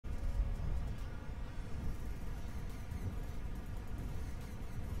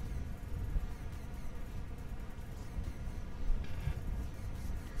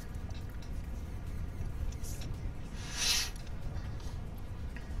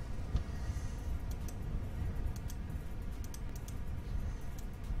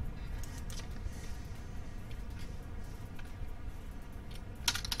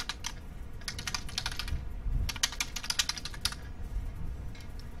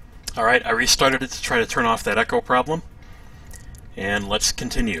Alright, I restarted it to try to turn off that echo problem, and let's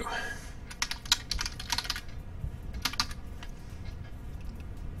continue.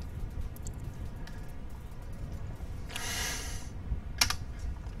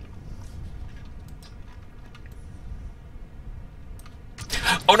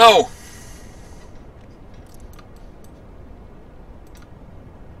 Oh no!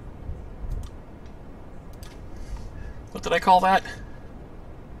 What did I call that?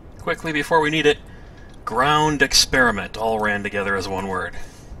 Quickly before we need it. Ground experiment all ran together as one word.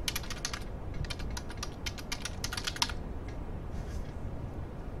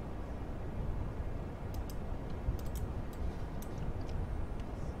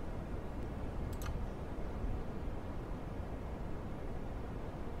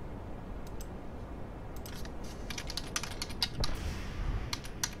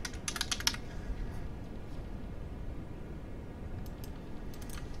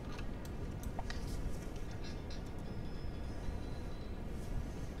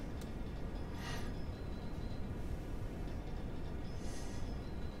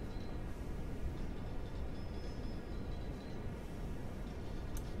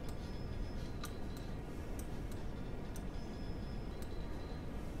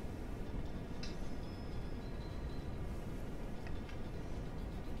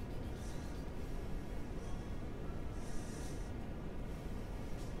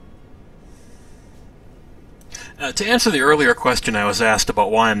 To answer the earlier question I was asked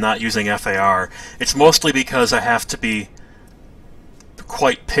about why I'm not using FAR, it's mostly because I have to be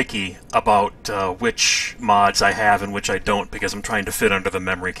quite picky about which mods I have and which I don't, because I'm trying to fit under the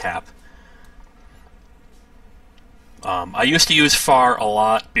memory cap. I used to use FAR a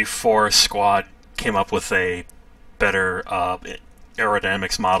lot before Squad came up with a better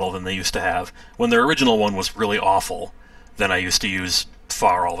aerodynamics model than they used to have. When their original one was really awful, then I used to use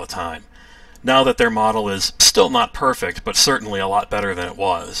FAR all the time. Now that their model is still not perfect, but certainly a lot better than it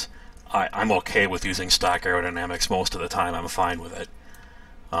was, I'm okay with using stock aerodynamics most of the time. I'm fine with it.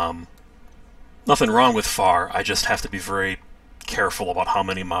 Nothing wrong with FAR, I just have to be very careful about how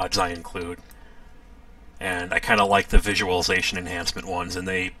many mods I include. And I kind of like the visualization enhancement ones, and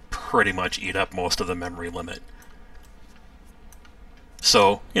they pretty much eat up most of the memory limit.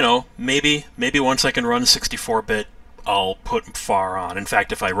 So, you know, maybe once I can run 64-bit, I'll put FAR on. In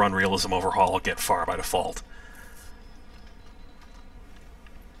fact, if I run Realism Overhaul, I'll get FAR by default.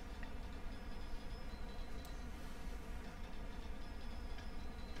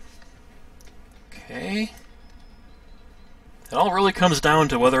 Okay. It all really comes down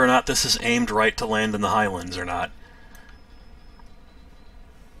to whether or not this is aimed right to land in the highlands or not.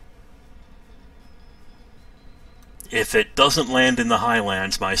 If it doesn't land in the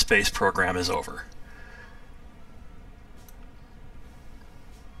highlands, my space program is over.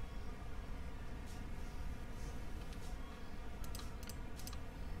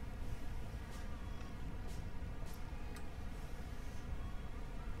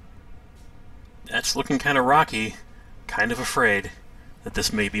 That's looking kind of rocky. Kind of afraid that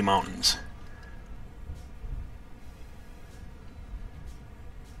this may be mountains.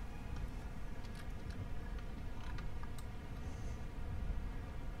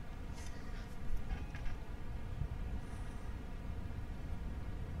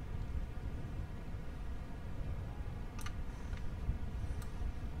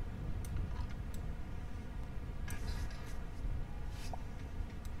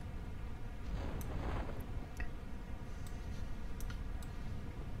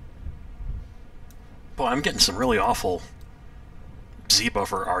 Boy, I'm getting some really awful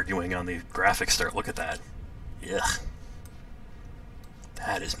Z-buffer arguing on the graphics there. Look at that. Ugh.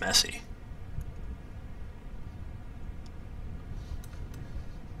 That is messy.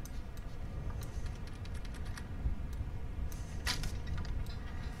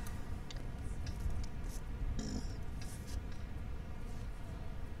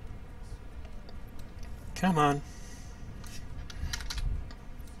 Come on.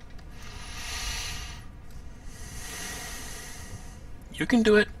 You can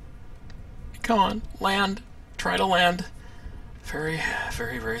do it. Come on, land. Try to land. Very,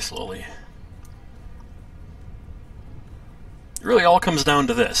 very, very slowly. It really all comes down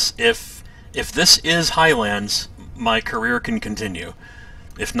to this. If this is Highlands, my career can continue.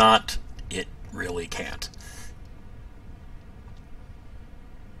 If not, it really can't.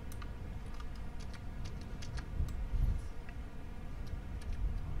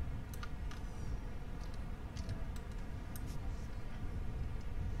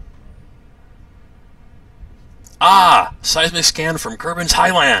 Ah! Seismic scan from Kerbin's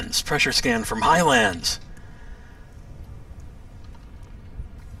Highlands! Pressure scan from Highlands!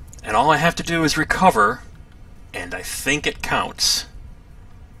 And all I have to do is recover, and I think it counts.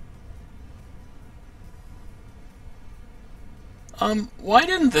 Why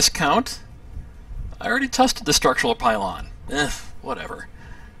didn't this count? I already tested the structural pylon. Whatever.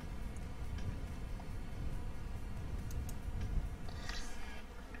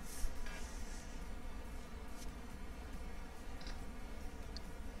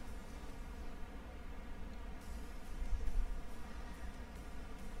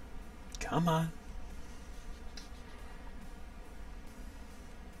 Come on.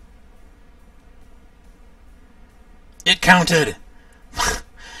 It counted!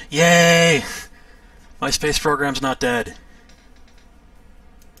 Yay! My space program's not dead.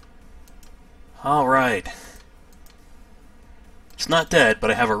 Alright. It's not dead,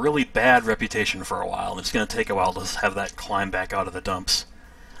 but I have a really bad reputation for a while, and it's going to take a while to have that climb back out of the dumps.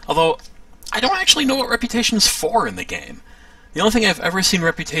 Although, I don't actually know what reputation's for in the game. The only thing I've ever seen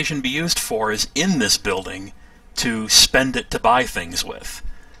reputation be used for is in this building to spend it to buy things with.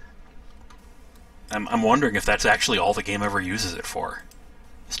 I'm wondering if that's actually all the game ever uses it for.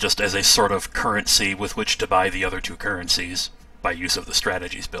 It's just as a sort of currency with which to buy the other two currencies by use of the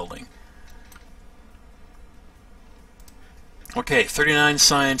strategies building. Okay, 39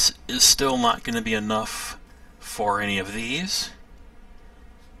 science is still not going to be enough for any of these,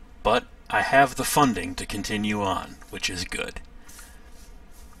 but I have the funding to continue on, which is good.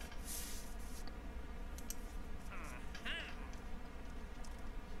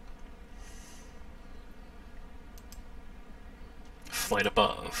 Flight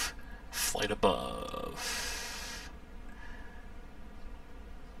above. Flight above.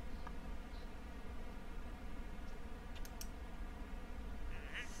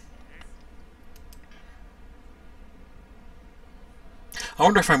 I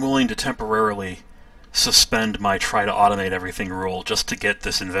wonder if I'm willing to temporarily suspend my try to automate everything rule just to get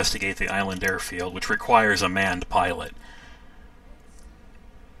this investigate the island airfield, which requires a manned pilot.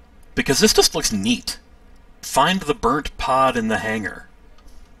 Because this just looks neat. Find the burnt pod in the hangar.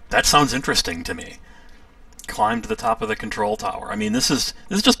 That sounds interesting to me. Climb to the top of the control tower. I mean, this is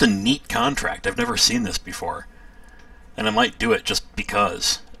just a neat contract. I've never seen this before. And I might do it just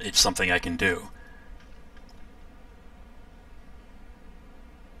because it's something I can do.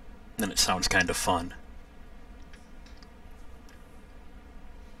 And it sounds kind of fun.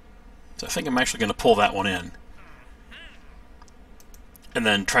 So I think I'm actually going to pull that one in. And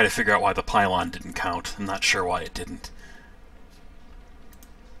then try to figure out why the pylon didn't count. I'm not sure why it didn't.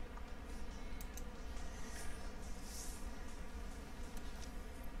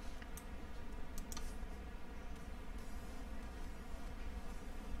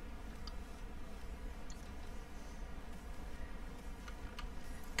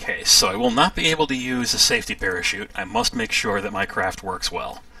 Okay, so I will not be able to use a safety parachute. I must make sure that my craft works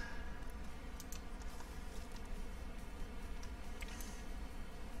well.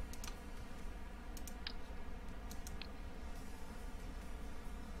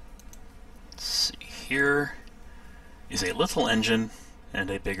 Here is a little engine and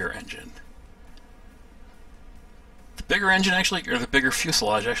a bigger engine. The bigger engine actually, or the bigger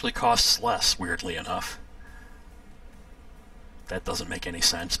fuselage actually costs less, weirdly enough. That doesn't make any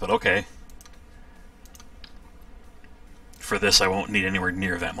sense, but okay. For this I won't need anywhere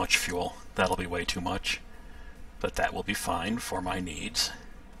near that much fuel. That'll be way too much. But that will be fine for my needs.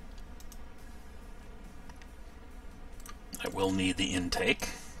 I will need the intake.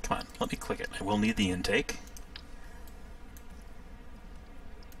 Come on, let me click it. I will need the intake.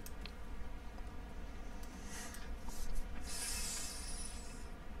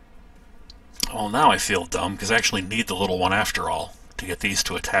 Well, now I feel dumb, because I actually need the little one after all to get these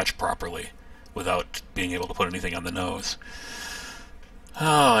to attach properly without being able to put anything on the nose.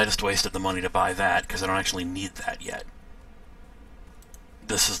 Oh, I just wasted the money to buy that, because I don't actually need that yet.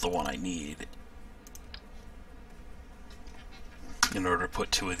 This is the one I need in order to put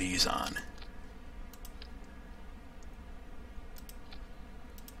two of these on.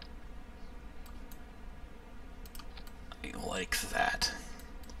 Like that.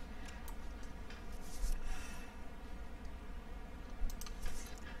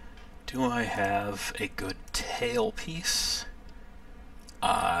 Do I have a good tail piece?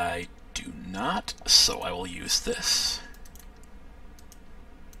 I do not, so I will use this.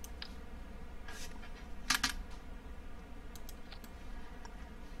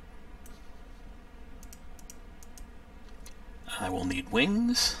 I will need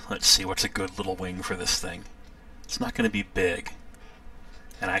wings. Let's see what's a good little wing for this thing. It's not going to be big.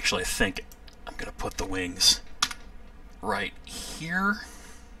 And actually I think I'm going to put the wings right here.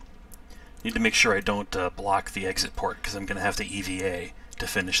 Need to make sure I don't block the exit port, because I'm going to have to EVA to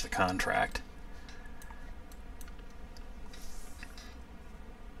finish the contract.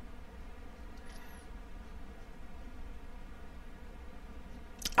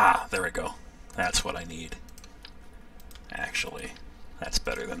 Ah, there we go. That's what I need. Actually, that's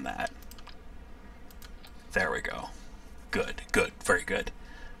better than that. There we go. Good, good, very good.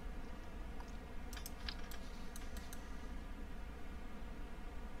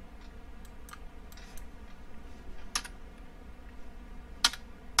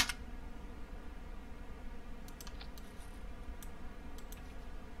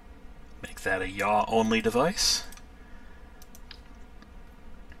 Make that a yaw-only device.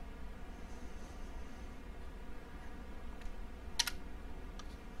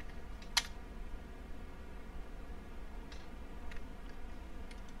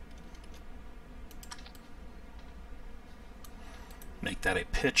 Make that a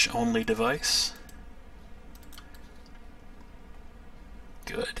pitch-only device.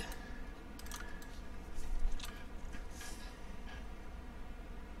 Good.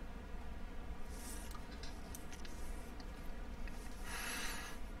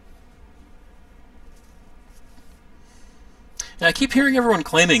 And I keep hearing everyone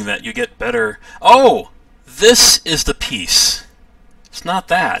claiming that you get better... Oh! This is the piece. It's not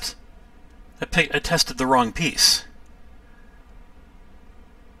that. I tested the wrong piece.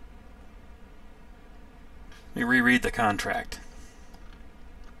 Let me reread the contract.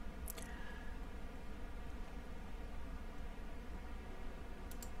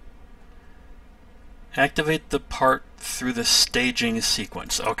 Activate the part through the staging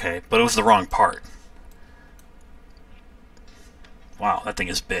sequence. Okay, but it was the wrong part. Wow, that thing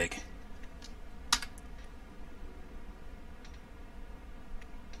is big.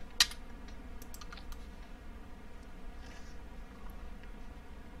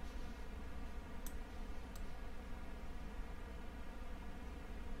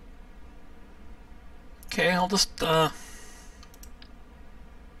 Okay, I'll just,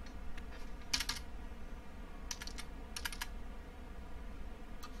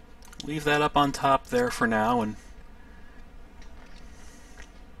 leave that up on top there for now and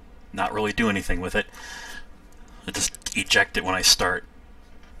not really do anything with it. I'll just eject it when I start,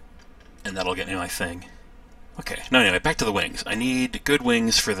 and that'll get me my thing. Okay, no, anyway, back to the wings. I need good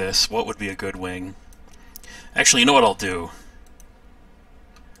wings for this. What would be a good wing? Actually, you know what I'll do?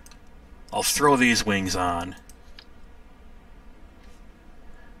 I'll throw these wings on.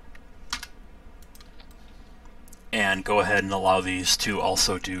 And go ahead and allow these to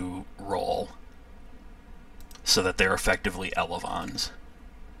also do roll, so that they're effectively elevons.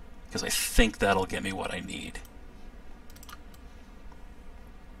 Because I think that'll get me what I need.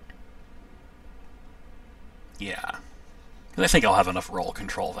 Yeah. Because I think I'll have enough roll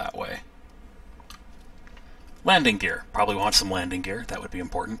control that way. Landing gear. Probably want some landing gear. That would be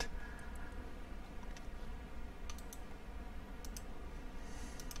important.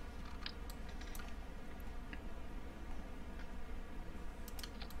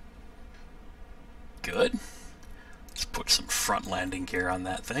 Good. Let's put some front landing gear on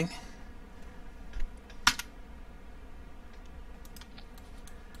that thing.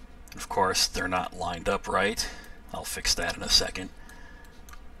 Of course, they're not lined up right. I'll fix that in a second.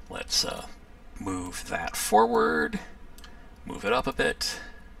 Let's move that forward. Move it up a bit.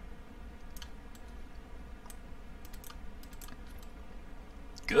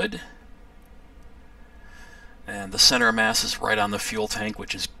 Good. And the center of mass is right on the fuel tank,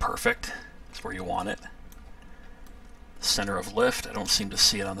 which is perfect. That's where you want it. Center of lift, I don't seem to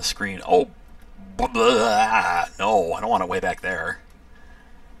see it on the screen. Oh, blah, no, I don't want it way back there.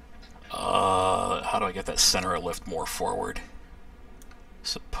 How do I get that center of lift more forward?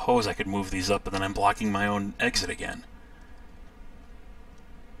 Suppose I could move these up, but then I'm blocking my own exit again.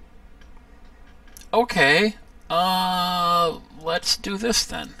 Okay, let's do this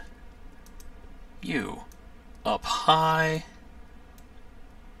then. You, up high,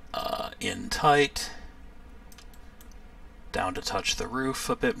 in tight, down to touch the roof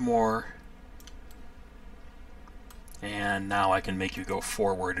a bit more, and now I can make you go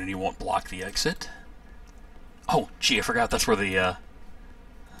forward and you won't block the exit. Oh, gee, I forgot that's where the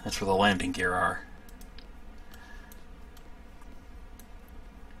landing gear are.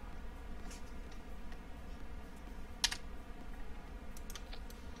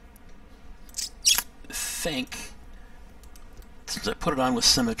 Since I put it on with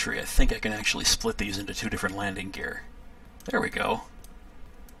symmetry, I think I can actually split these into two different landing gear. There we go.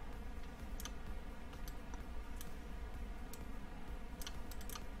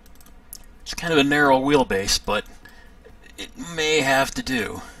 It's kind of a narrow wheelbase, but it may have to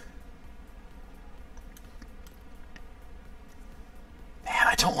do. Man,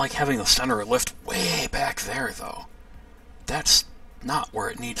 don't like having the center of lift way back there, though. That's not where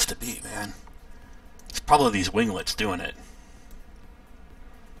it needs to be, man. It's probably these winglets doing it.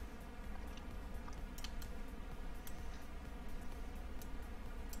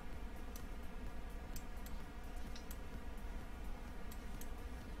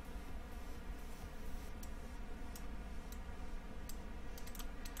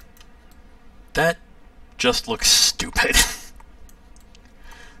 That just looks stupid.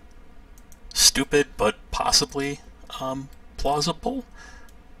 Stupid, but possibly plausible.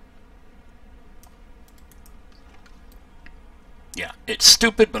 Yeah, it's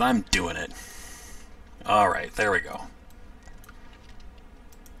stupid, but I'm doing it. Alright, there we go.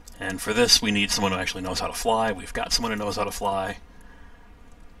 And for this, we need someone who actually knows how to fly. We've got someone who knows how to fly.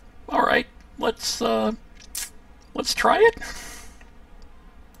 Alright, let's try it.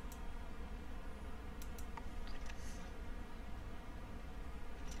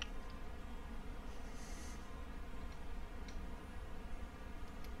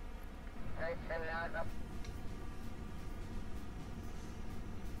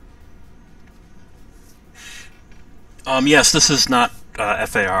 Yes, this is not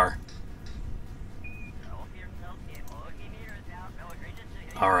FAR.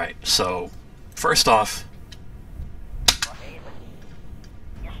 Alright, so, first off...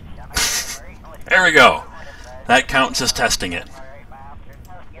 There we go! That counts as testing it.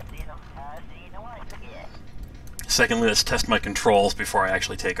 Secondly, let's test my controls before I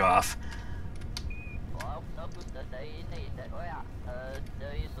actually take off.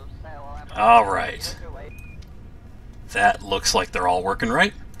 Alright. That looks like they're all working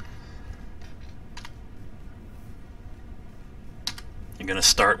right. I'm going to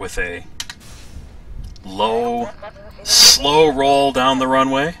start with a low, slow roll down the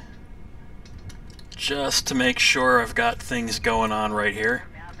runway, just to make sure I've got things going on right here.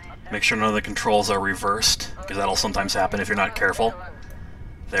 Make sure none of the controls are reversed, because that'll sometimes happen if you're not careful.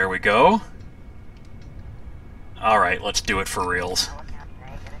 There we go. Alright, let's do it for reals.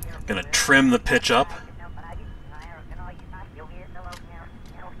 I'm going to trim the pitch up.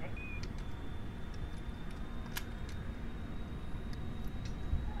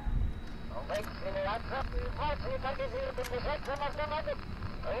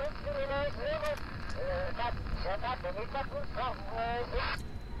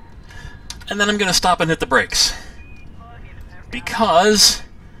 And then I'm going to stop and hit the brakes, because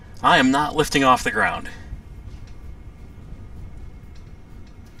I am not lifting off the ground.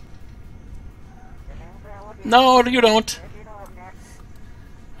 No, you don't.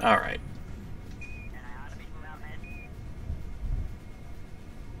 Alright.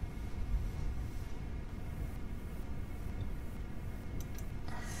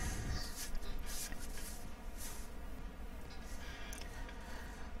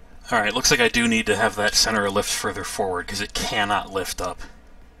 Alright, looks like I do need to have that center lift further forward, because it cannot lift up.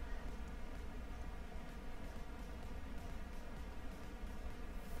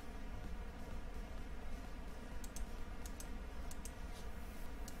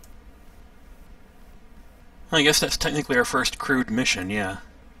 I guess that's technically our first crewed mission, yeah.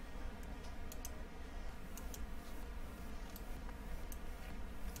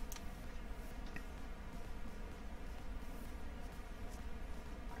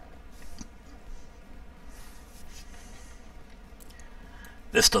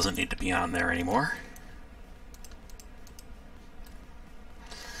 This doesn't need to be on there anymore.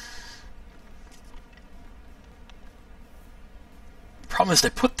 Problem is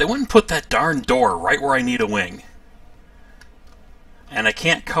they wouldn't put that darn door right where I need a wing. And I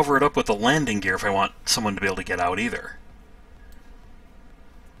can't cover it up with the landing gear if I want someone to be able to get out either.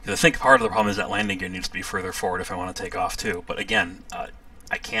 Because I think part of the problem is that landing gear needs to be further forward if I want to take off too. But again,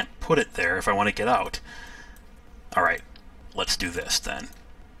 I can't put it there if I want to get out. Alright, let's do this then.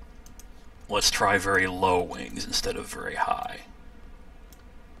 Let's try very low wings instead of very high.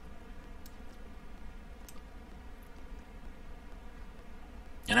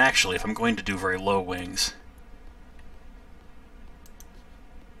 And actually, if I'm going to do very low wings,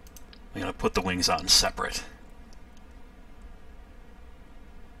 I'm going to put the wings on separate.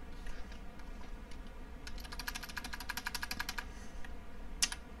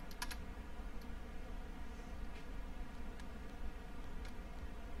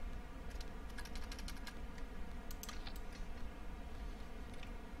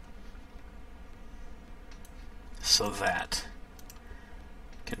 So that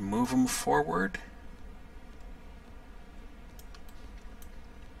can move them forward.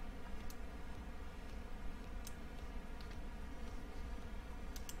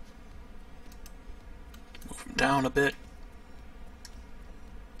 Move them down a bit.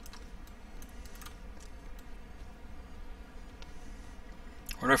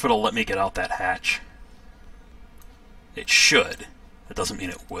 wonder if it'll let me get out that hatch. It should. That doesn't mean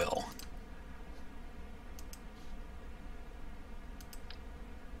it will.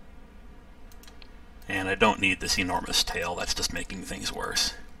 And I don't need this enormous tail. That's just making things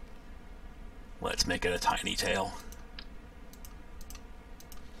worse. Let's make it a tiny tail.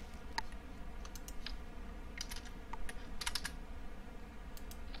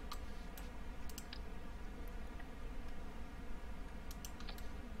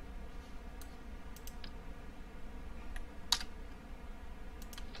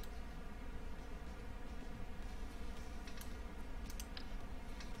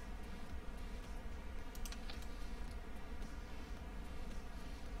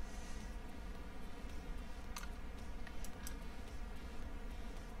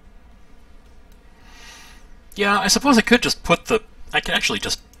 Yeah, I suppose I could just put the... I could actually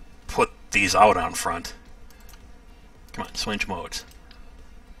just put these out on front. Come on, switch modes.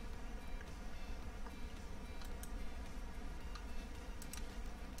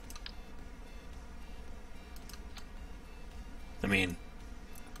 I mean,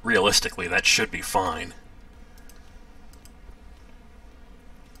 realistically, that should be fine.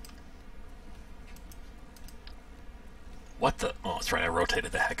 What the... Oh, that's right, I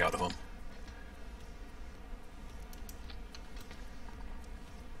rotated the heck out of them.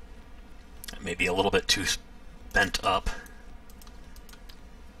 Maybe a little bit too bent up.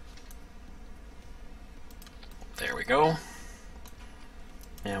 There we go.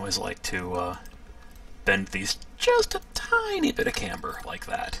 I always like to bend these just a tiny bit of camber like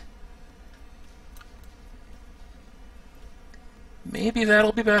that. Maybe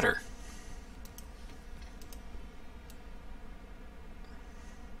that'll be better.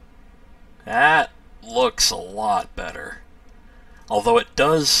 That looks a lot better. Although it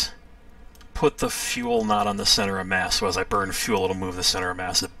does put the fuel not on the center of mass, so as I burn fuel it'll move the center of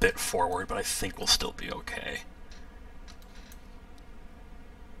mass a bit forward, but I think we'll still be okay.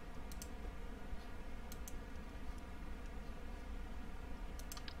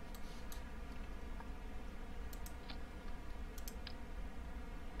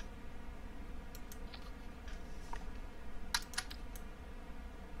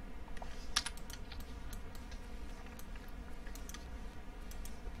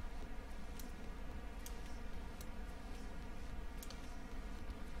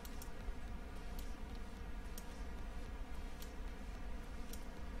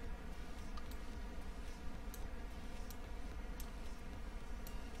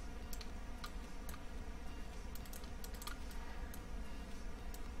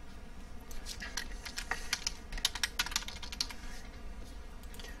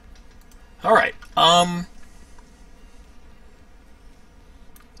 Alright,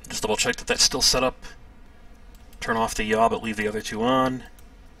 just double check that that's still set up. Turn off the yaw, but leave the other two on.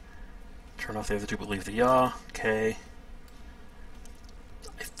 Turn off the other two, but leave the yaw. Okay.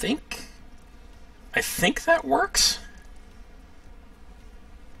 I think that works.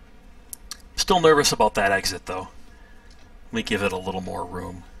 Still nervous about that exit, though. Let me give it a little more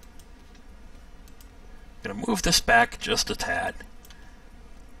room. I'm gonna move this back just a tad.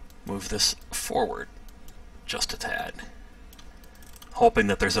 Move this forward just a tad, hoping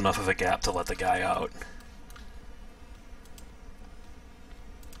that there's enough of a gap to let the guy out.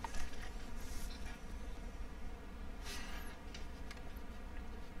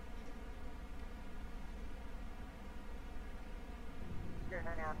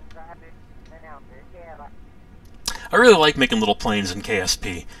 I really like making little planes in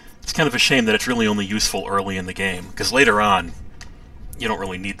KSP. It's kind of a shame that it's really only useful early in the game, because later on you don't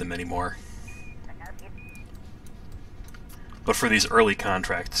really need them anymore. But for these early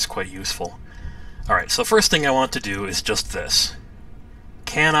contracts, it's quite useful. Alright, so first thing I want to do is just this.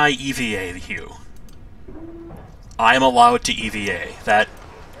 Can I EVA you? I'm allowed to EVA. That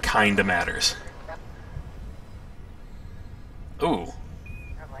kinda matters. Ooh.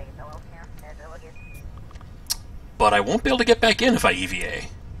 But I won't be able to get back in if I EVA.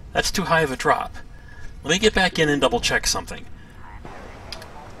 That's too high of a drop. Let me get back in and double check something.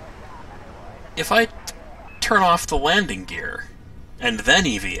 If I turn off the landing gear and then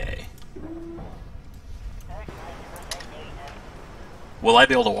EVA, will I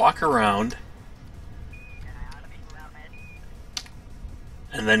be able to walk around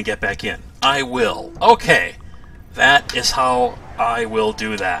and then get back in? I will. Okay. That is how I will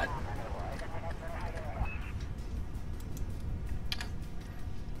do that.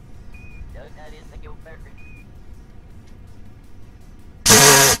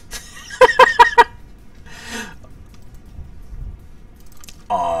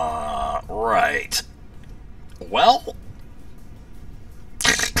 Right. Well,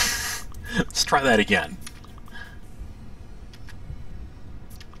 Let's try that again.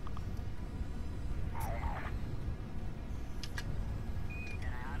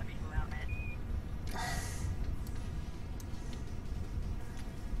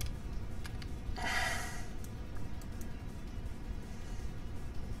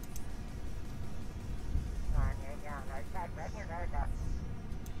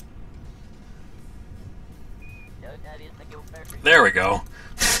 There we go.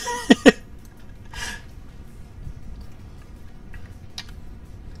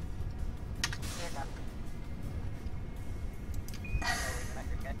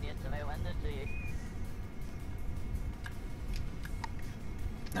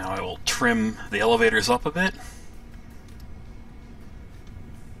 Now I will trim the elevators up a bit.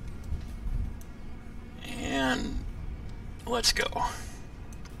 And let's go.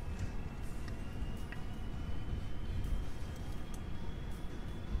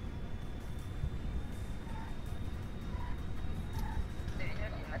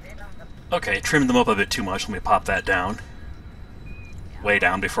 Okay, trimmed them up a bit too much. Let me pop that down. Way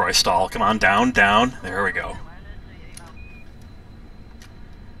down before I stall. Come on, down, down. There we go.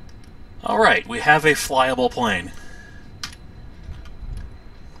 Alright, we have a flyable plane.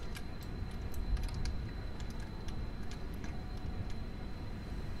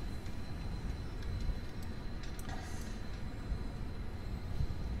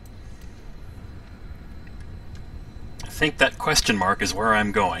 I think that question mark is where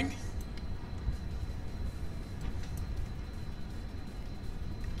I'm going.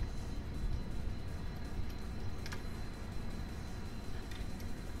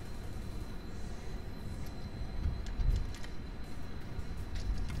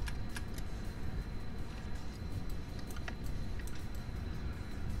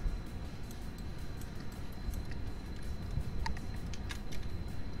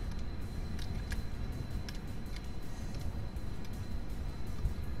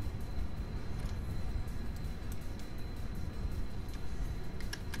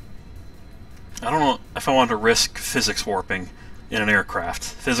 I don't know if I want to risk physics warping in an aircraft.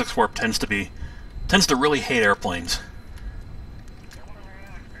 Physics warp tends to really hate airplanes.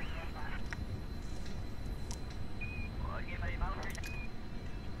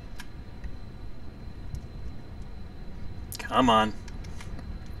 Come on.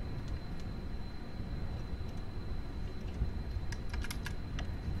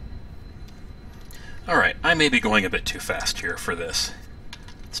 Alright, I may be going a bit too fast here for this.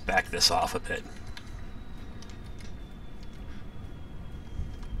 Let's back this off a bit.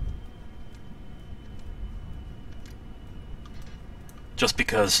 Just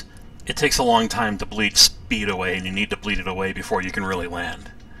because it takes a long time to bleed speed away, and you need to bleed it away before you can really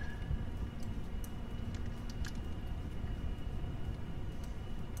land.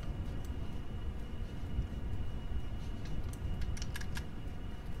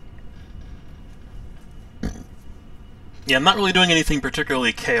 Yeah, I'm not really doing anything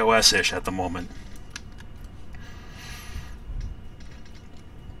particularly kOS-ish at the moment.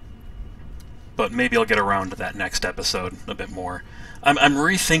 But maybe I'll get around to that next episode a bit more. I'm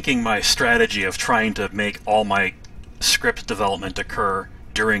rethinking my strategy of trying to make all my script development occur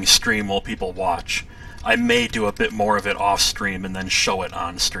during stream while people watch. I may do a bit more of it off-stream and then show it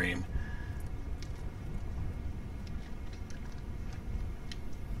on-stream.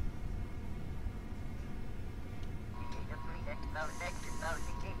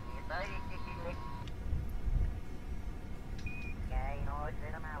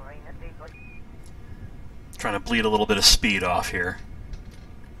 Trying to bleed a little bit of speed off here.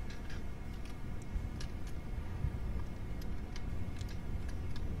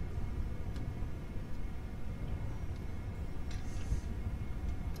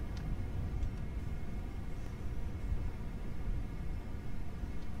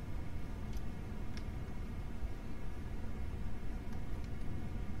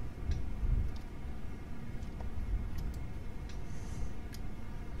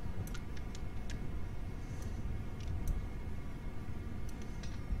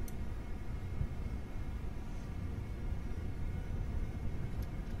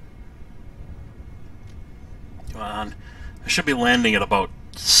 Come on. I should be landing at about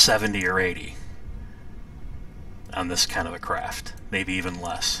 70 or 80 on this kind of a craft. Maybe even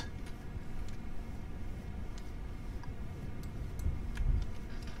less.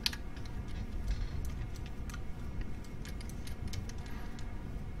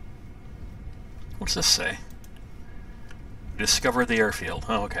 What's this say? Discover the airfield.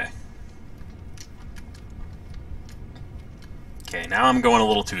 Oh, okay. Okay, now I'm going a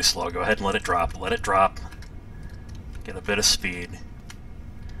little too slow. Go ahead and let it drop. Let it drop. Get a bit of speed.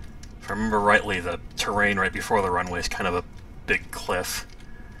 I remember rightly, the terrain right before the runway is kind of a big cliff.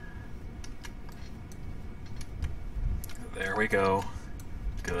 There we go.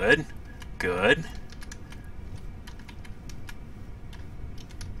 Good. Good.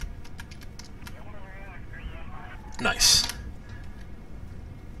 Nice.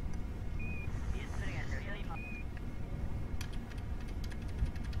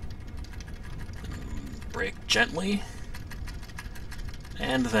 Brake gently.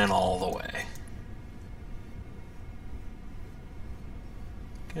 And then all the way.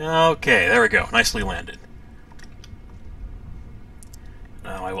 Okay, there we go. Nicely landed.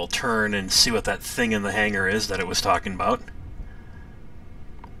 Now I will turn and see what that thing in the hangar is that it was talking about.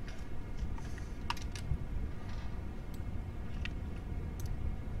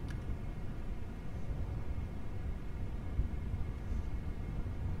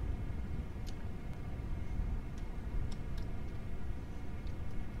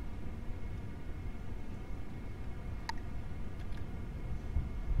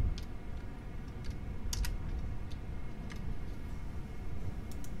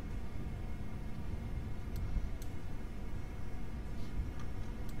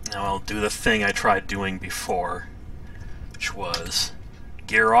 Now I'll do the thing I tried doing before, which was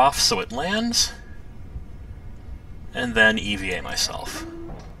gear off so it lands, and then EVA myself.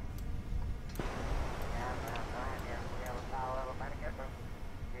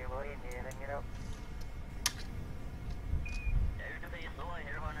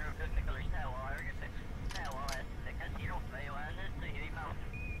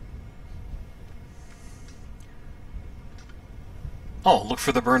 Oh, look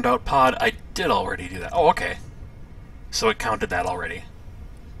for the burned out pod. I did already do that. Oh, okay. So it counted that already.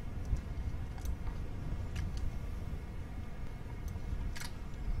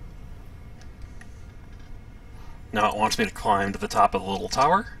 Now it wants me to climb to the top of the little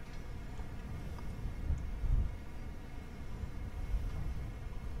tower.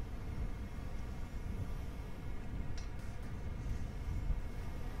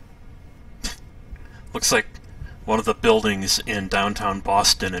 Looks like one of the buildings in downtown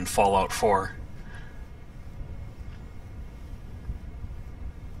Boston in Fallout 4.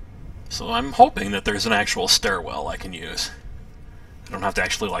 So I'm hoping that there's an actual stairwell I can use. I don't have to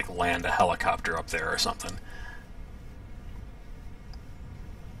actually, like, land a helicopter up there or something.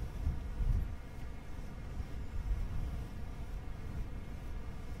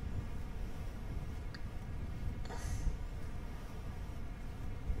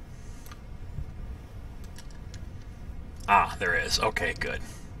 Ah, there is. Okay, good.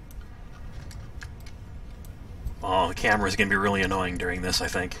 Oh, the camera is going to be really annoying during this, I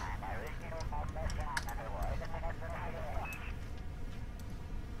think.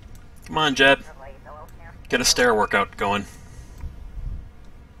 Come on, Jeb. Get a stair workout going.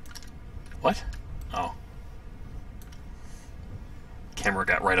 What? Oh. Camera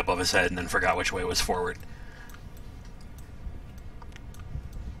got right above his head and then forgot which way was forward.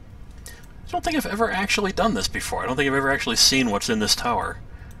 I don't think I've ever actually done this before. I don't think I've ever actually seen what's in this tower.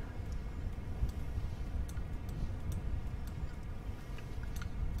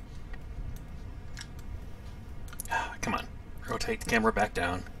 Come on. Rotate the camera back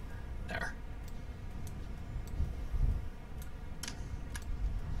down. There.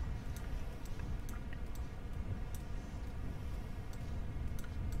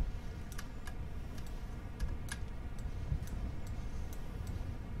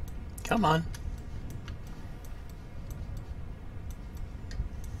 Come on.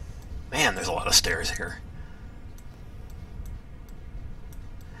 Man, there's a lot of stairs here.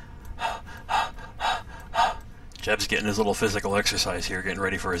 Jeb's getting his little physical exercise here, getting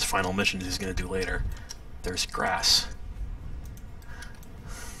ready for his final missions he's going to do later. There's grass.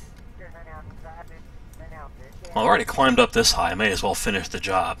 Well, I already climbed up this high. I may as well finish the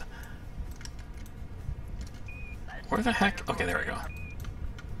job. Where the heck? Okay, there we go.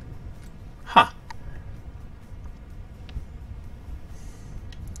 Huh.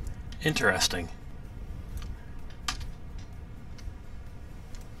 Interesting.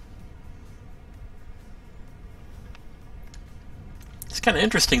 It's kind of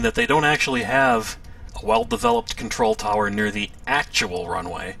interesting that they don't actually have a well-developed control tower near the actual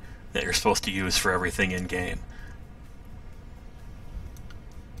runway that you're supposed to use for everything in-game.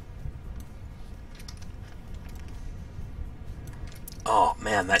 Oh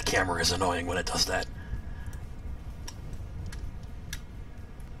man, that camera is annoying when it does that.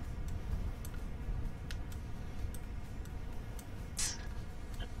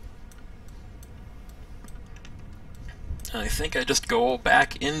 I think I just go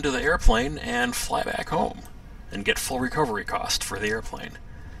back into the airplane and fly back home and get full recovery cost for the airplane.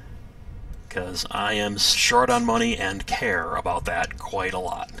 because I am short on money and care about that quite a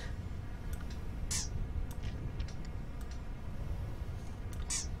lot.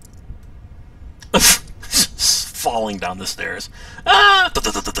 Falling down the stairs. Ah!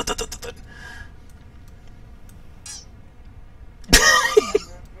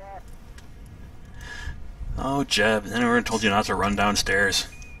 Oh, Jeb, anyone told you not to run downstairs?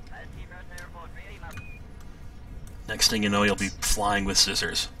 Next thing you know, you'll be flying with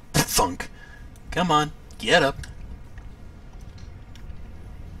scissors. Thunk. Come on, get up.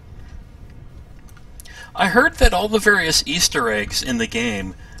 I heard that all the various Easter eggs in the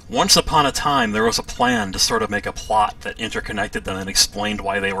game, once upon a time there was a plan to sort of make a plot that interconnected them and explained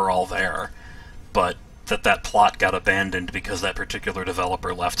why they were all there, but that plot got abandoned because that particular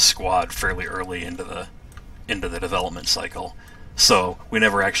developer left Squad fairly early into the development cycle. So we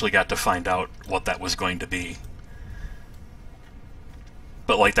never actually got to find out what that was going to be.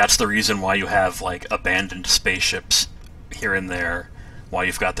 But like that's the reason why you have like abandoned spaceships here and there, why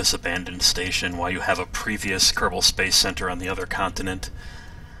you've got this abandoned station, why you have a previous Kerbal Space Center on the other continent.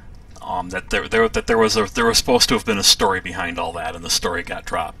 That there was supposed to have been a story behind all that, and the story got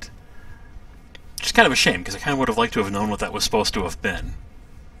dropped. Which is kind of a shame, because I kind of would have liked to have known what that was supposed to have been.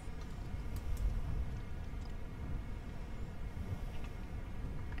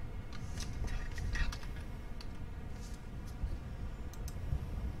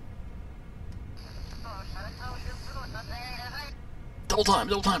 Double time,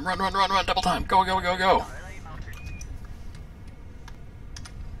 run, double time, go.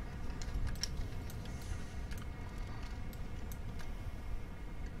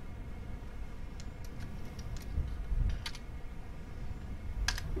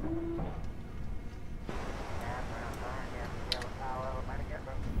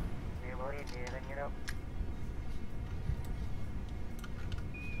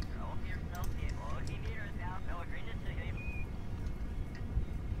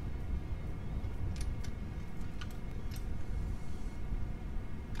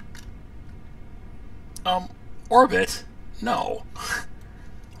 Orbit? No.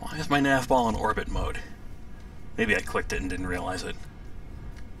 Why is my nav ball in orbit mode? Maybe I clicked it and didn't realize it.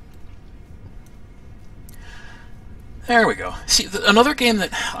 There we go. See, another game that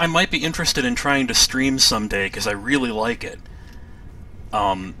I might be interested in trying to stream someday, because I really like it,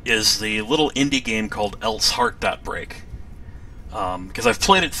 is the little indie game called Else Heart.break. Because I've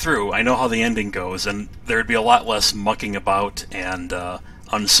played it through, I know how the ending goes, and there'd be a lot less mucking about and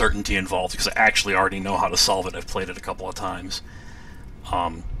uncertainty involved, because I actually already know how to solve it. I've played it a couple of times.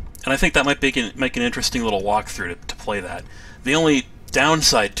 And I think that might make an interesting little walkthrough to play that. The only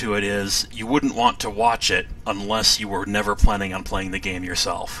downside to it is you wouldn't want to watch it unless you were never planning on playing the game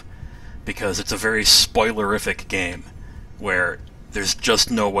yourself, because it's a very spoilerific game where there's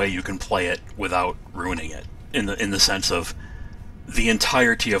just no way you can play it without ruining it, in the sense of the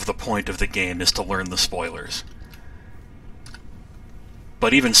entirety of the point of the game is to learn the spoilers.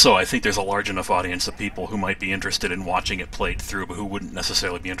 But even so, I think there's a large enough audience of people who might be interested in watching it played through, but who wouldn't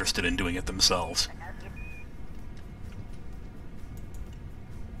necessarily be interested in doing it themselves.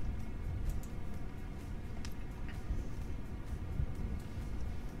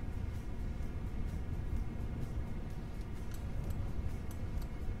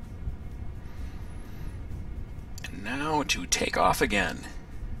 And now to take off again.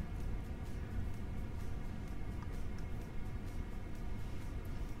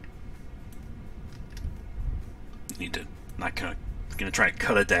 Gonna try and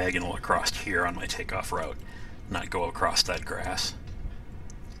cut a diagonal across here on my takeoff route, not go across that grass.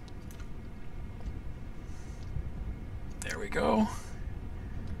 There we go.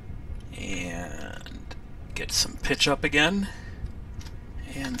 And get some pitch up again,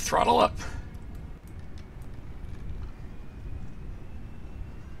 and throttle up.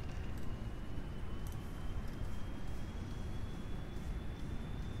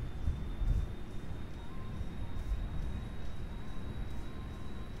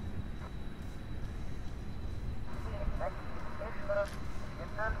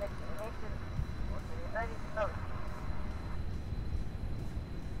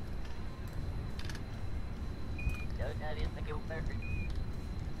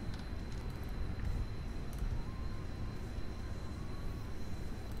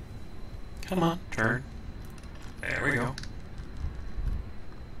 Come on, turn. There we go.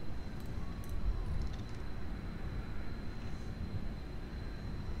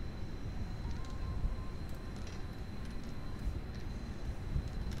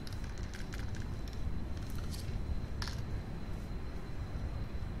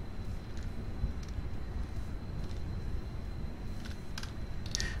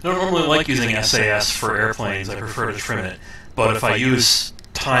 I don't normally like using SAS for airplanes. I prefer to trim it. But if I use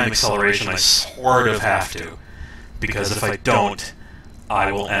time acceleration, I sort of have to. Because if I don't,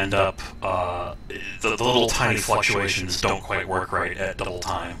 I will end up... the little tiny fluctuations don't quite work right at double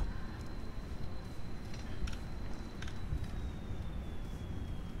time.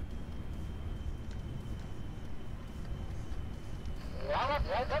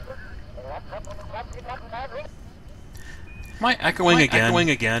 Am I echoing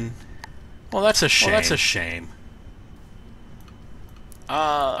again? Well, that's a shame.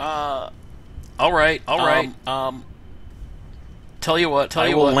 All right. Tell you what.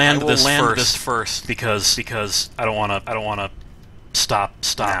 I will land this first because I don't want to stop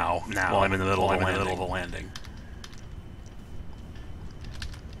now while I'm in the middle of a landing.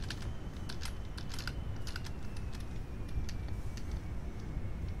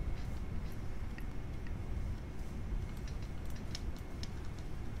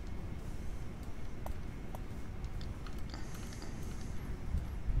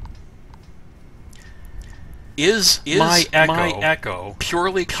 Is my echo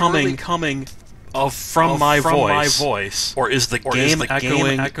purely coming from my voice, or is the game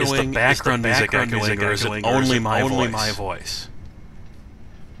echoing? Is the background music echoing, or is it only my voice?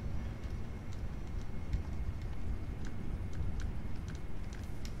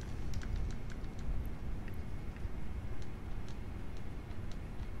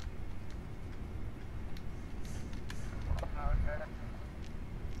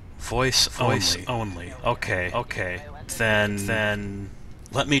 Voice only. Okay. Then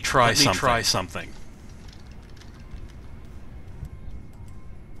let me try something.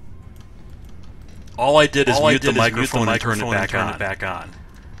 All I did is mute the microphone and turn it back on.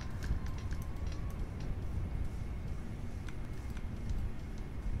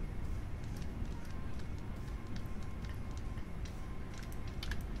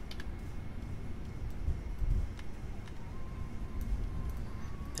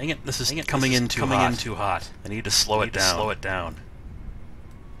 Dang it, this is coming in too hot. I need to slow it down.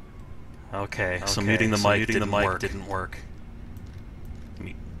 Okay, so muting the mic didn't work. Let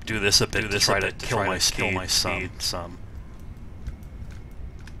me do this a bit to try to kill my speed some.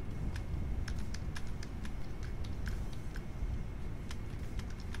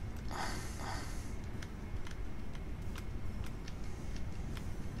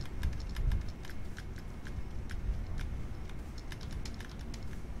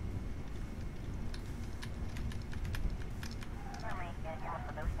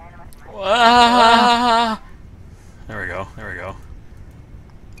 There we go.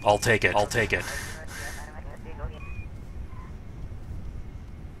 I'll take it.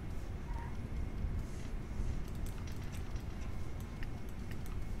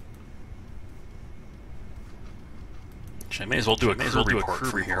 I may as well do a crew report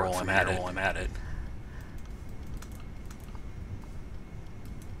for here while I'm at it.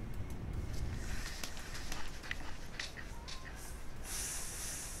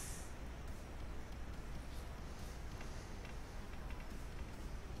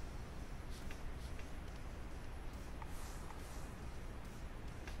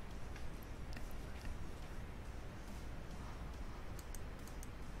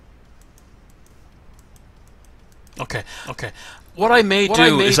 Okay. What I may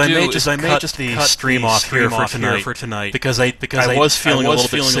do is I may just cut the stream off here for tonight because I was feeling a little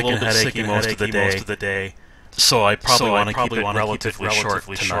bit sick and headachy most of the day. So I probably want to keep it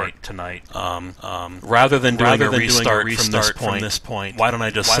relatively short tonight. Rather than doing a restart from this point, why don't I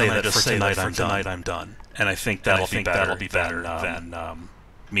just say that for tonight I'm done? And I think that'll be better than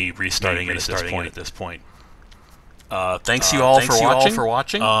me restarting it at this point. Thanks you all for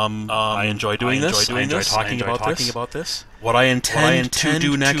watching. I enjoy doing this. I enjoy talking about this. What I intend to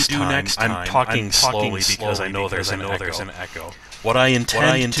do next time, I'm talking slowly because I know there's an echo. What I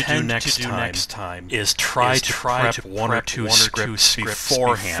intend to do next time is try to prep one or two scripts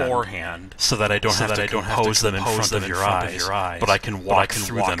beforehand so that I don't have to compose them in front of your eyes, but I can walk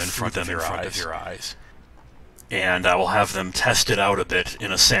through them in front of your eyes. And I will have them tested out a bit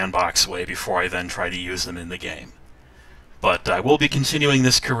in a sandbox way before I then try to use them in the game. But I will be continuing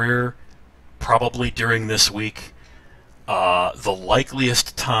this career probably during this week. The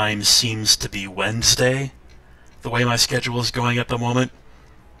likeliest time seems to be Wednesday, the way my schedule is going at the moment.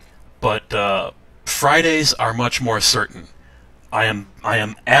 But Fridays are much more certain. I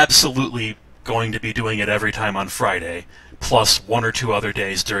am absolutely going to be doing it every time on Friday, plus one or two other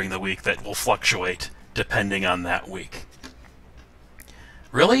days during the week that will fluctuate depending on that week.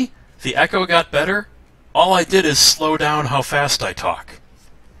 Really? The echo got better? All I did is slow down how fast I talk.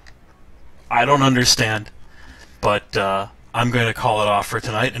 I don't understand, but I'm going to call it off for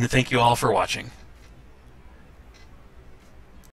tonight, and thank you all for watching.